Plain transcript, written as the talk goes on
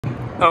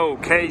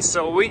Okay,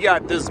 so we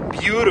got this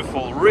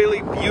beautiful,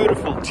 really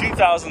beautiful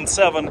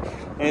 2007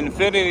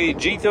 Infiniti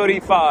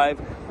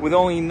G35 with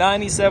only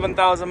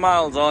 97,000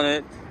 miles on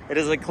it. It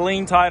is a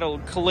clean title,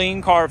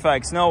 clean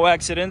Carfax, no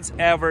accidents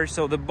ever.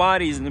 So the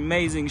body is in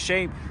amazing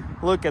shape.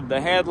 Look at the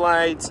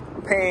headlights,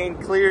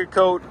 paint, clear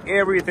coat,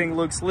 everything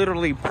looks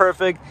literally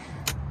perfect.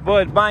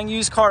 But buying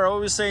used car, I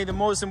always say the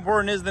most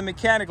important is the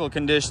mechanical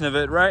condition of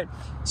it, right?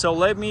 So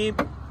let me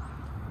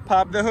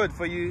pop the hood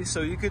for you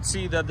so you could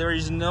see that there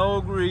is no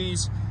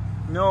grease,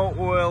 no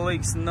oil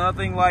leaks,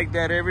 nothing like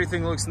that.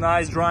 Everything looks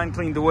nice, dry and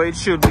clean the way it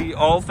should be,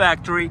 all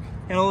factory.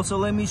 And also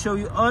let me show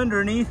you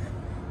underneath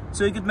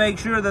so you could make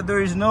sure that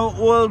there is no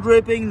oil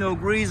dripping, no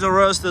grease or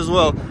rust as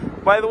well.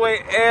 By the way,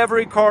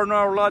 every car in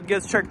our lot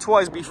gets checked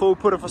twice before we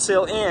put it for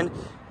sale, and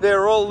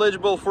they're all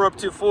eligible for up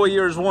to 4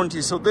 years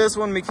warranty. So this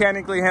one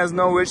mechanically has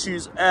no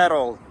issues at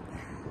all.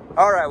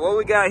 All right, what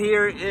we got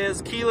here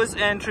is keyless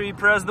entry.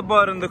 Press the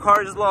button, the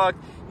car is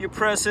locked. You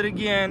press it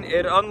again,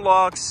 it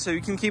unlocks, so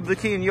you can keep the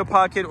key in your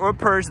pocket or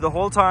purse the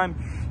whole time.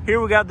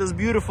 Here we got this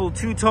beautiful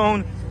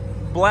two-tone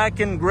black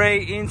and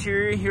gray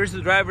interior. Here's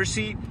the driver's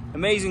seat,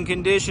 amazing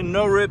condition,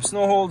 no rips,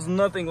 no holes,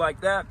 nothing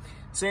like that.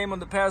 Same on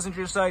the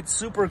passenger side,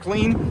 super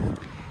clean.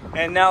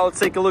 And now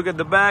let's take a look at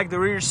the back. The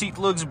rear seat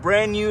looks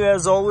brand new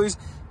as always.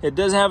 It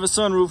does have a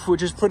sunroof,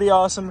 which is pretty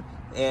awesome.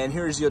 And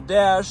here's your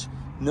dash.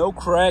 No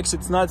cracks,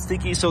 it's not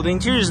sticky, so the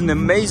interior is in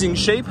amazing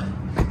shape.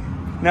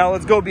 Now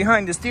let's go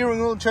behind the steering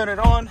wheel, turn it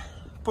on,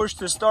 push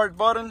the start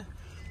button,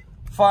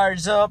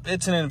 fires up.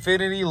 It's an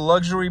Infiniti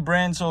luxury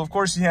brand, so of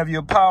course you have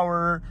your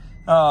power,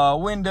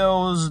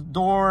 windows,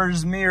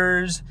 doors,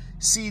 mirrors,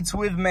 seats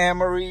with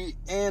memory,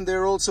 and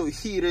they're also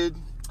heated.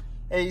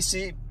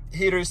 AC,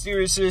 heater,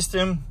 stereo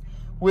system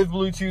with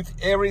Bluetooth.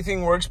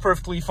 Everything works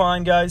perfectly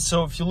fine, guys.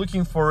 So if you're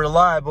looking for a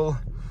reliable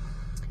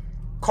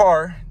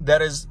car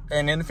that is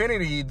an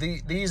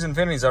Infiniti, these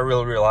Infinitis are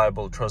really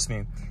reliable, trust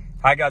me.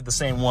 I got the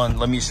same one.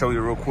 Let me show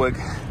you real quick.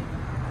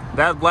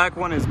 That black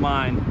one is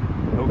mine.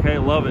 Okay,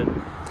 love it.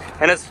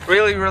 And it's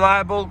really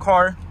reliable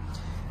car.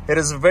 It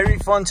is very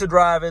fun to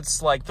drive.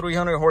 It's like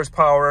 300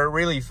 horsepower,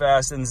 really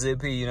fast and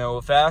zippy, you know,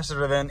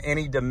 faster than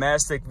any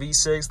domestic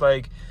V6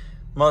 like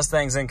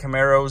Mustangs and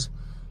Camaros.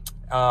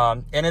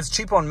 And it's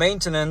cheap on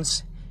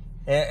maintenance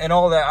and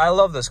all that. I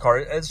love this car.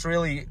 It's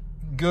really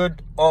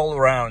good all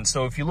around.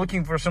 So if you're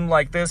looking for something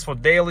like this for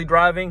daily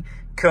driving,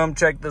 come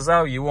check this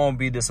out. You won't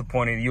be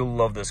disappointed. You'll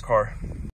love this car.